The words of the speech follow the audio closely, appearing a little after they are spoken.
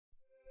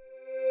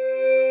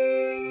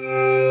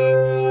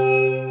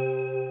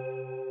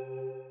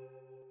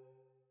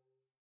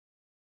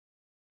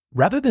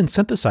Rather than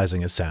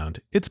synthesizing a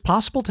sound, it's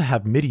possible to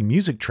have MIDI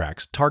music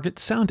tracks target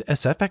sound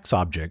SFX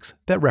objects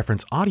that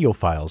reference audio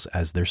files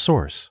as their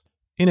source.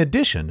 In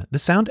addition, the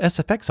sound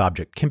SFX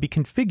object can be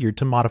configured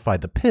to modify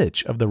the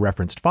pitch of the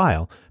referenced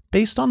file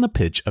based on the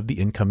pitch of the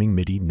incoming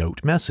MIDI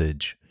note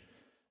message.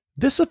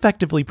 This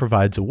effectively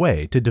provides a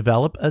way to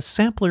develop a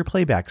sampler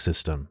playback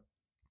system.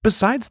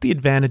 Besides the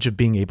advantage of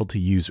being able to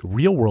use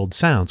real-world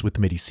sounds with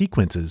MIDI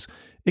sequences,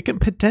 it can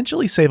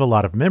potentially save a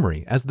lot of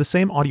memory, as the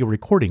same audio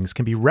recordings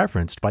can be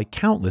referenced by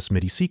countless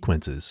MIDI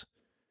sequences.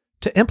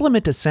 To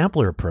implement a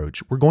sampler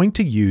approach, we're going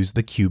to use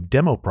the Cube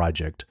demo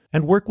project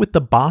and work with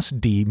the Boss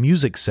D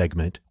music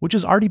segment, which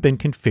has already been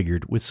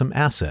configured with some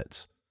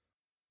assets.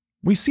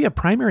 We see a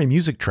primary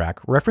music track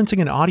referencing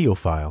an audio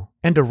file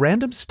and a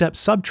random step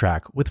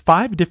subtrack with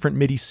 5 different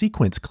MIDI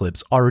sequence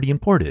clips already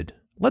imported.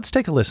 Let's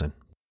take a listen.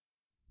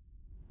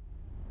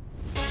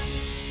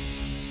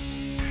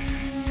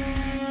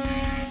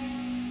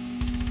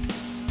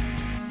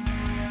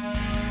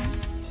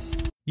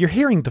 You're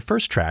hearing the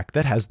first track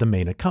that has the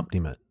main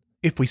accompaniment.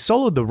 If we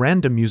solo the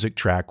random music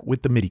track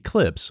with the MIDI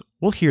clips,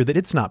 we'll hear that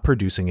it's not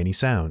producing any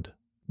sound.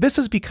 This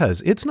is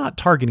because it's not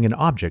targeting an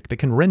object that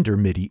can render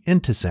MIDI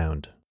into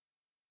sound.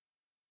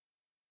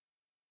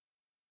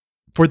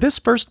 For this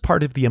first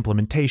part of the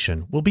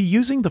implementation, we'll be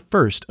using the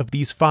first of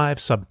these 5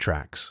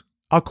 subtracks.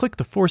 I'll click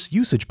the Force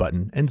Usage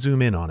button and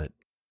zoom in on it.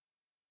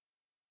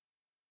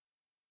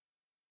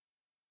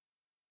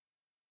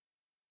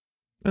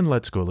 And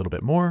let's go a little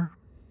bit more.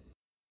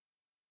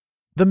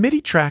 The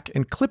MIDI track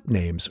and clip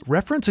names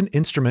reference an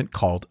instrument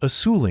called a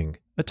suling,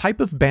 a type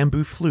of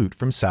bamboo flute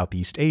from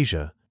Southeast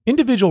Asia.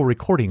 Individual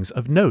recordings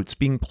of notes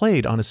being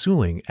played on a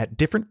suling at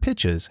different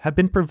pitches have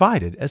been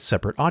provided as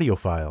separate audio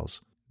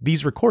files.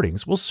 These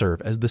recordings will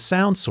serve as the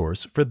sound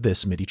source for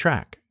this MIDI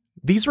track.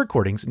 These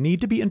recordings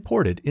need to be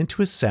imported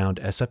into a sound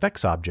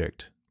SFX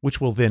object, which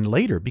will then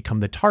later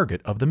become the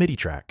target of the MIDI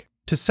track.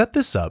 To set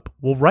this up,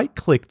 we'll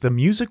right-click the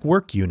music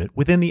work unit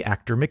within the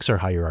actor mixer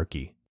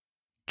hierarchy.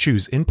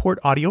 Choose Import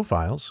Audio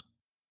Files,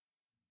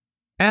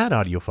 Add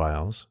Audio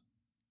Files,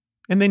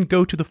 and then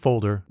go to the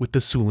folder with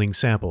the suling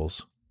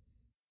samples.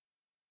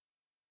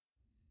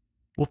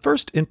 We'll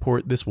first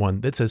import this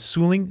one that says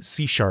suling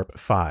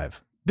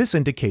C#5. This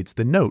indicates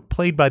the note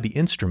played by the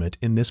instrument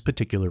in this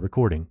particular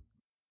recording.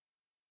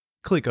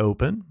 Click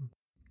Open.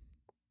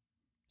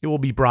 It will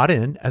be brought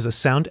in as a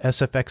Sound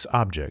SFX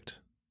object.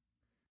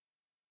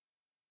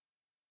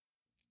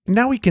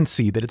 Now we can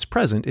see that it's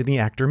present in the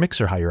actor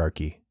mixer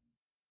hierarchy.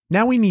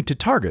 Now we need to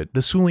target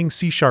the suling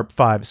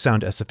C#5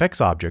 Sound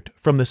SFX object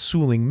from the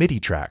suling MIDI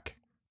track.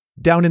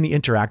 Down in the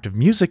interactive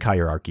music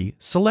hierarchy,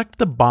 select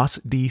the Boss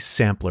D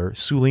Sampler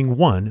Suling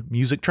 1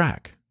 music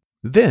track.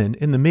 Then,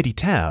 in the MIDI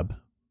tab,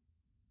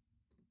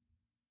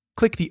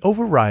 click the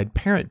Override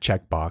Parent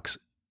checkbox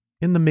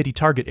in the MIDI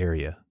target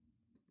area.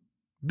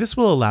 This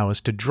will allow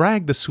us to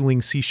drag the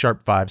suling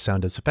C#5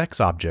 Sound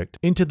SFX object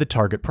into the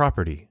target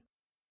property.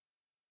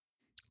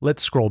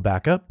 Let's scroll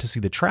back up to see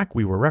the track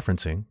we were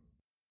referencing,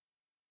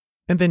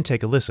 and then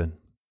take a listen.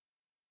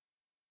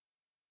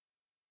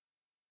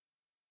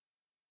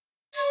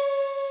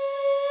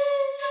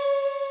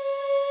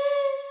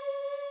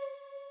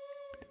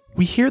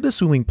 We hear the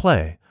suling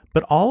play,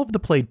 but all of the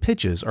played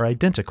pitches are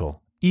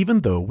identical,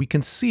 even though we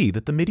can see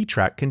that the MIDI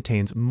track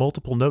contains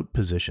multiple note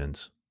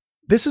positions.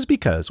 This is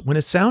because when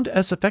a sound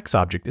SFX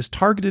object is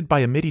targeted by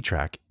a MIDI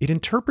track, it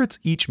interprets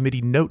each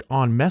MIDI note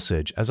on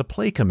message as a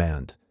play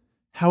command.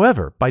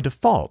 However, by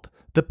default,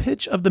 the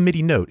pitch of the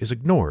MIDI note is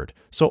ignored,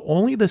 so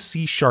only the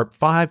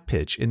C#5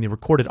 pitch in the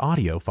recorded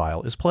audio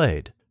file is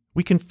played.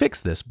 We can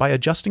fix this by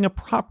adjusting a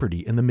property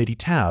in the MIDI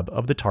tab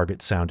of the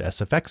target sound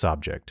SFX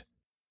object.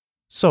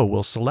 So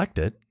we'll select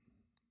it,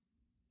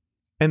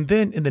 and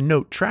then in the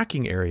note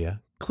tracking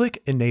area,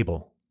 click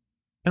Enable,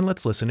 and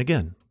let's listen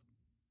again.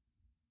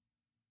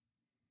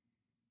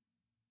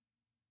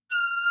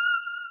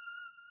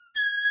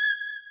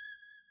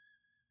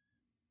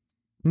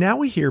 Now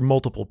we hear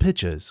multiple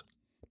pitches.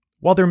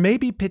 While there may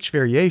be pitch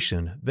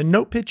variation, the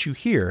note pitch you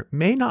hear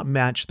may not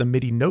match the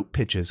MIDI note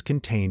pitches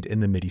contained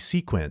in the MIDI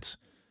sequence.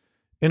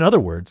 In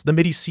other words, the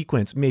MIDI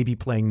sequence may be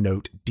playing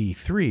note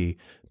D3,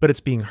 but it's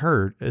being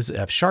heard as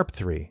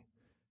F#3.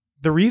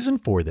 The reason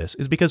for this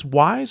is because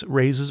Wwise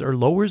raises or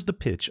lowers the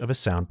pitch of a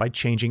sound by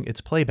changing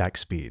its playback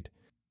speed.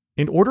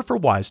 In order for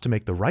Wwise to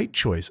make the right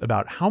choice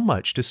about how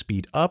much to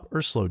speed up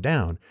or slow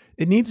down,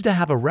 it needs to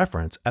have a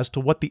reference as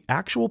to what the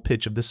actual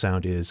pitch of the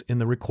sound is in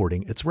the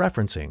recording it's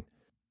referencing.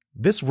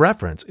 This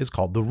reference is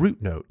called the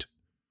root note.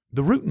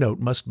 The root note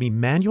must be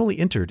manually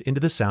entered into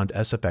the Sound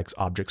SFX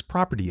object's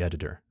property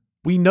editor.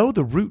 We know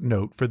the root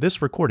note for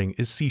this recording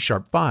is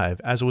C#5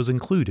 as it was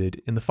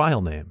included in the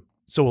file name,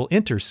 so we'll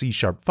enter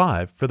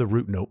C#5 for the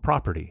root note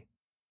property.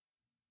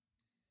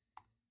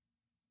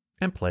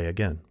 And play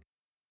again.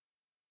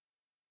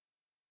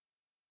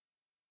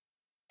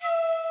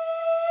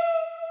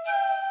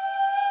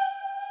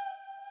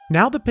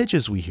 Now the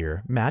pitches we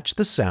hear match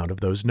the sound of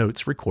those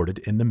notes recorded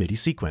in the MIDI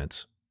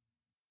sequence.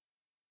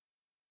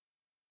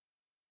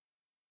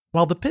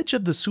 While the pitch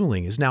of the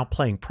suling is now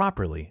playing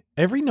properly,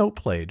 every note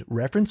played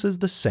references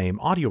the same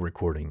audio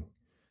recording.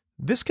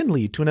 This can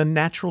lead to an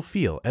unnatural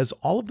feel as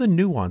all of the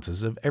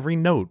nuances of every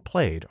note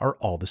played are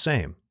all the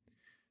same.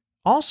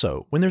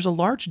 Also, when there's a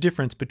large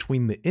difference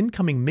between the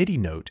incoming MIDI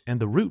note and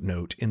the root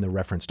note in the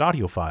referenced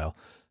audio file,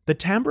 the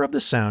timbre of the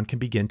sound can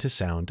begin to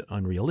sound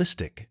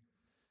unrealistic.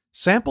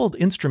 Sampled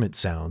instrument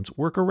sounds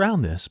work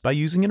around this by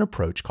using an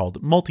approach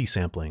called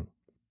multisampling.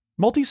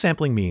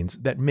 Multisampling means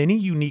that many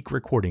unique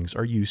recordings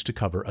are used to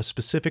cover a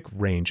specific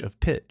range of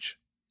pitch.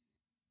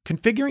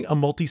 Configuring a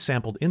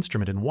multi-sampled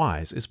instrument in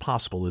Wwise is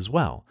possible as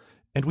well,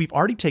 and we've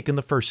already taken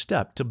the first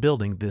step to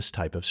building this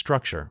type of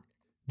structure.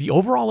 The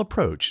overall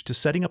approach to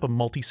setting up a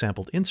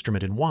multi-sampled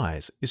instrument in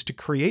Wwise is to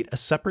create a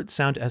separate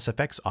Sound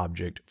SFX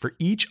object for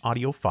each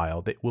audio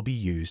file that will be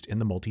used in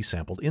the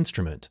multi-sampled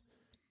instrument.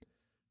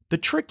 The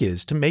trick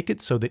is to make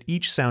it so that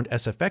each Sound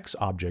SFX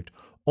object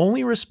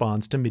only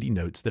responds to MIDI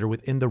notes that are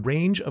within the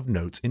range of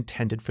notes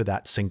intended for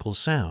that single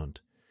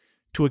sound.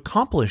 To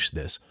accomplish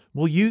this,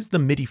 we'll use the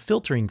MIDI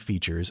filtering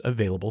features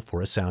available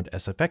for a Sound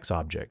SFX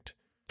object.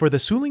 For the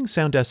suling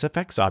Sound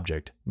SFX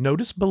object,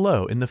 notice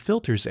below in the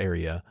filters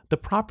area the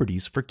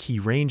properties for key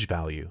range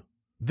value.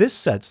 This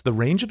sets the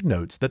range of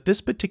notes that this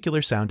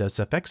particular Sound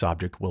SFX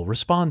object will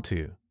respond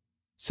to.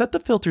 Set the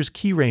filter's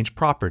key range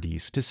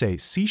properties to say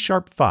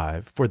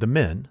C#5 for the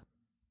min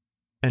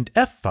and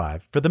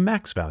F5 for the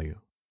max value.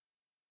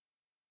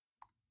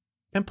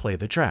 And play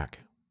the track.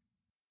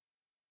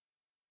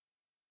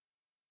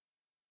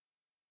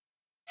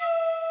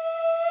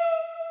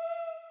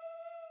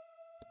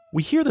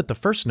 We hear that the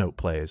first note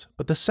plays,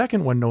 but the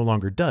second one no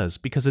longer does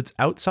because it's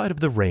outside of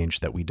the range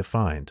that we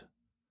defined.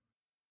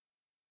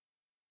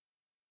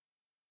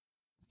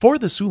 For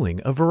the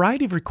suling, a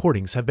variety of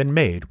recordings have been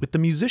made with the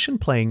musician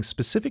playing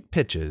specific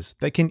pitches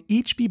that can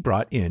each be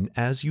brought in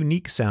as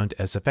unique Sound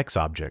SFX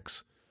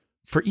objects.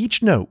 For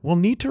each note, we'll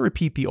need to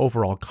repeat the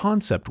overall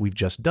concept we've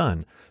just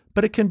done,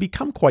 but it can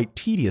become quite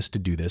tedious to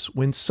do this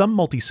when some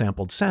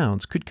multi-sampled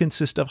sounds could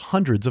consist of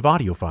hundreds of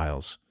audio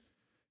files.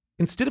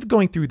 Instead of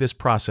going through this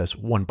process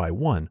one by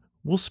one,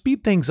 we'll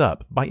speed things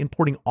up by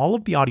importing all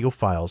of the audio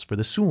files for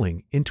the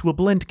suling into a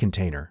blend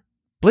container.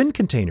 Blend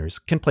containers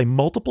can play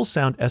multiple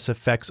Sound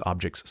SFX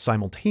objects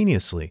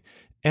simultaneously,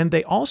 and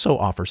they also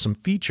offer some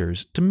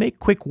features to make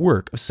quick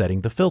work of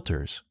setting the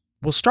filters.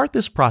 We'll start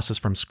this process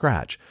from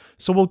scratch,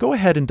 so we'll go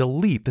ahead and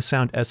delete the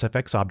Sound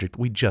SFX object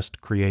we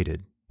just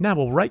created. Now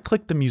we'll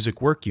right-click the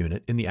music work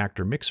unit in the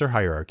actor mixer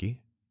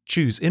hierarchy,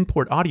 choose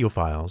Import Audio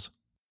Files,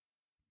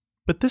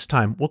 but this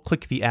time we'll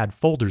click the Add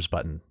Folders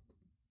button.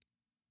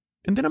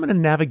 And then I'm going to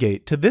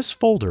navigate to this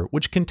folder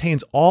which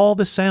contains all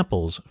the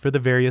samples for the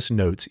various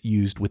notes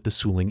used with the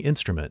suling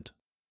instrument.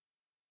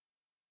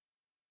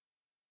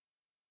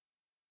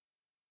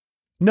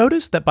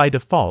 Notice that by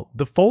default,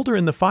 the folder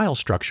in the file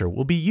structure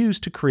will be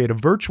used to create a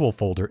virtual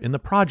folder in the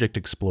Project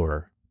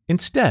Explorer.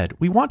 Instead,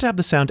 we want to have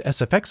the Sound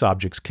SFX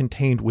objects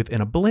contained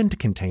within a blend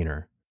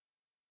container.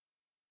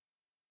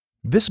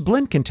 This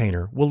blend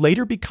container will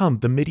later become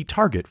the MIDI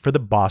target for the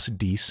Boss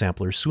D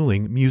sampler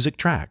suling music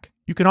track.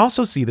 You can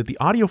also see that the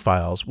audio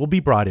files will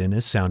be brought in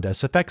as Sound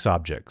SFX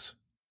objects.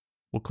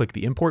 We'll click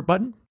the Import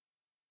button.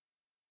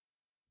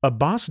 A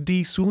Boss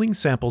D suling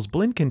samples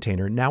blend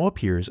container now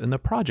appears in the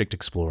Project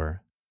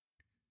Explorer.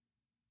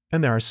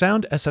 And there are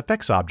Sound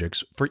SFX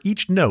objects for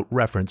each note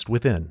referenced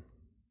within.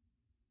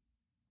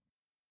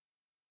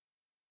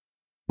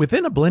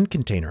 Within a blend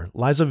container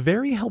lies a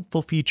very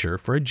helpful feature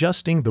for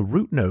adjusting the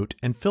root note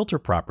and filter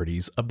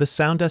properties of the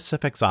Sound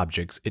SFX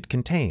objects it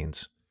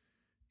contains.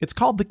 It's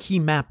called the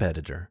Keymap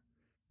editor.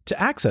 To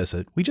access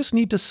it, we just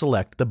need to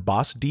select the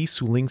Boss D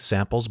Suling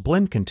Samples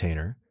blend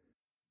container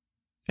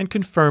and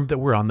confirm that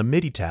we're on the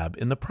MIDI tab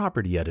in the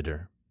Property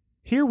Editor.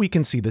 Here we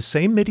can see the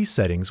same MIDI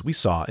settings we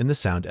saw in the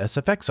Sound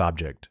SFX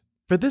object.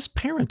 For this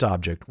parent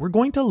object, we're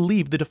going to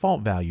leave the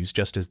default values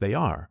just as they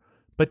are,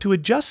 but to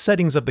adjust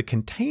settings of the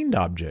contained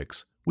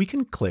objects, we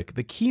can click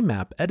the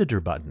Keymap Editor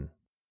button.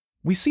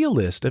 We see a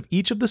list of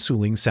each of the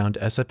suling Sound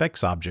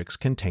SFX objects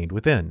contained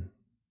within.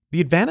 The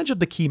advantage of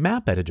the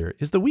Keymap Editor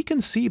is that we can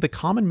see the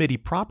common MIDI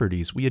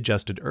properties we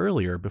adjusted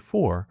earlier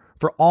before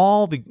for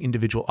all the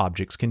individual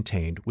objects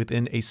contained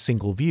within a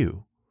single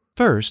view.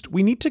 First,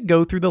 we need to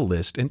go through the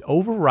list and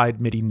override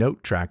MIDI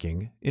note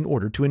tracking in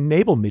order to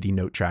enable MIDI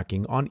note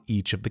tracking on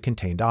each of the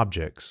contained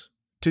objects.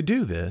 To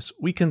do this,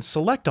 we can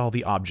select all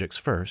the objects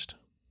first,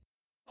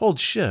 hold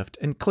Shift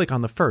and click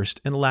on the first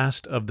and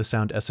last of the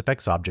Sound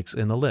SFX objects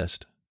in the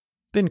list.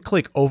 Then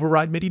click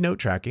Override MIDI Note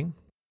Tracking,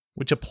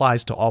 which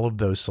applies to all of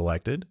those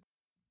selected,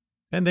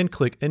 and then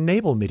click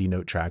Enable MIDI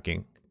Note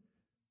Tracking,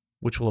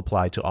 which will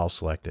apply to all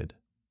selected.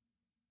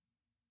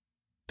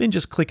 Then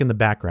just click in the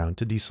background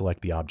to deselect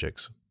the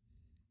objects.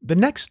 The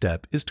next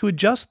step is to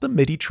adjust the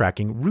MIDI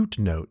tracking root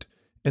note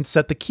and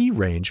set the key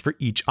range for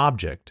each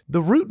object.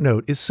 The root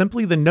note is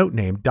simply the note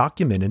name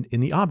documented in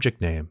the object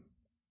name.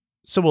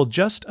 So we'll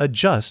just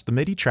adjust the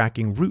MIDI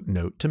tracking root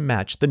note to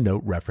match the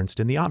note referenced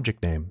in the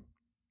object name.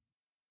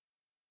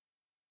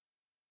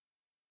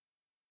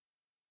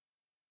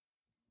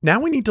 Now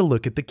we need to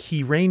look at the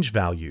key range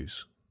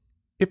values.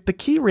 If the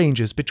key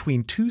ranges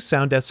between two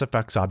sound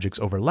SFX objects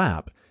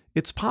overlap,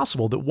 it's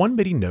possible that one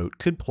MIDI note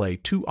could play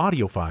two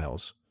audio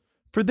files.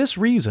 For this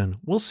reason,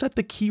 we'll set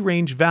the key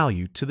range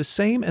value to the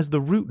same as the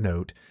root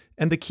note,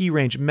 and the key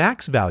range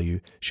max value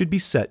should be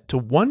set to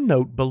one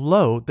note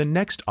below the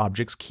next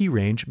object's key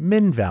range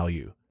min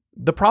value.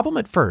 The problem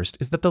at first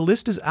is that the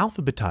list is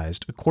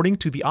alphabetized according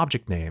to the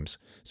object names,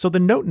 so the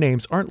note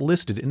names aren't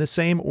listed in the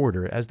same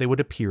order as they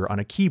would appear on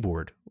a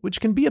keyboard, which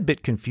can be a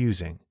bit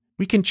confusing.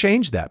 We can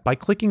change that by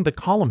clicking the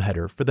column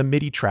header for the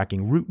MIDI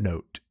tracking root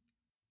note.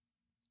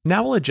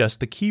 Now we'll adjust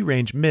the key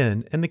range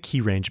min and the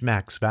key range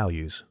max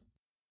values.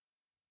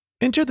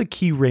 Enter the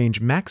key range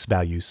max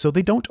values so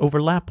they don't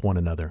overlap one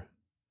another.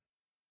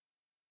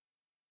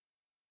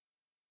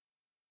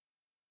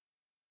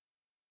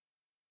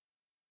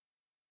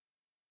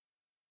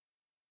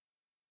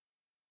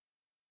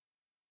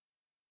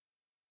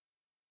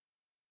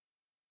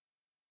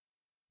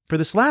 For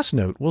this last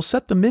note, we'll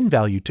set the min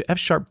value to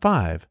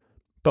F#5,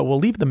 but we'll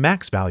leave the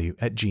max value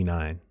at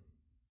G9.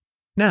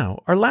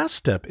 Now, our last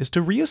step is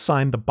to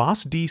reassign the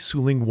Boss D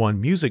Suling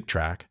 1 music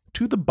track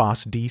to the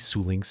Boss D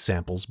Suling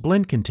Samples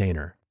blend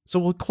container. So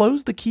we'll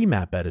close the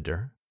Keymap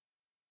editor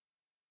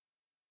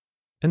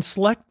and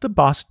select the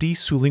Boss D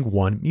Suling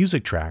 1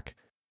 music track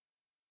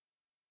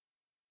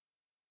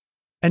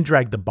and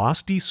drag the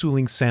Boss D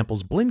Suling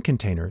Samples blend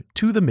container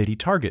to the MIDI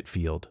target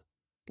field.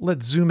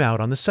 Let's zoom out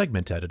on the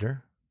segment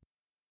editor.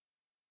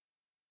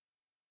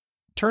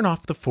 Turn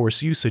off the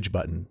Force Usage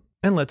button,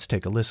 and let's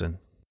take a listen.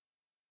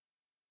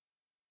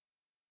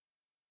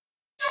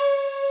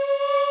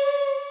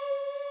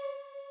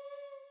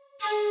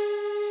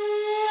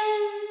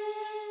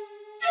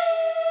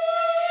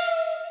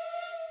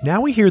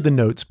 Now we hear the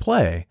notes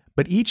play,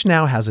 but each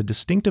now has a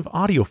distinctive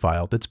audio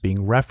file that's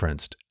being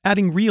referenced,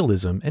 adding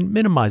realism and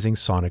minimizing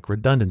sonic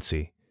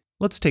redundancy.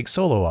 Let's take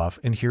solo off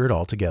and hear it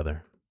all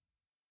together.